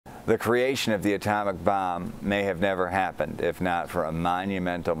The creation of the atomic bomb may have never happened if not for a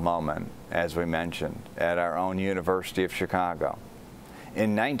monumental moment, as we mentioned, at our own University of Chicago.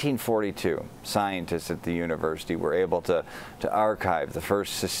 In 1942, scientists at the university were able to archive the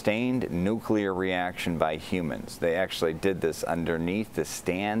first sustained nuclear reaction by humans. They actually did this underneath the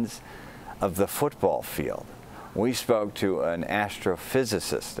stands of the football field. We spoke to an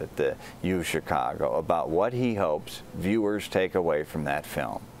astrophysicist at the UChicago about what he hopes viewers take away from that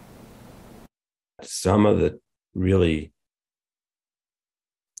film. Some of the really,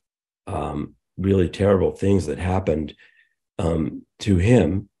 really terrible things that happened to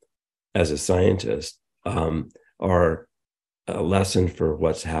him as a scientist are a lesson for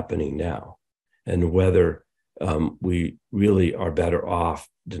what's happening now, and whether we really are better off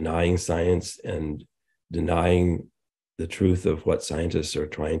denying science and denying the truth of what scientists are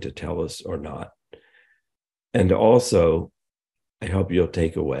trying to tell us or not. And also, I hope you'll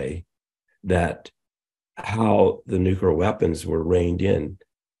take away that how the nuclear weapons were reined in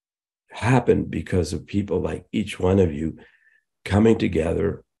happened because of people like each one of you coming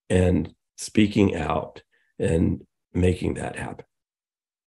together and speaking out and making that happen.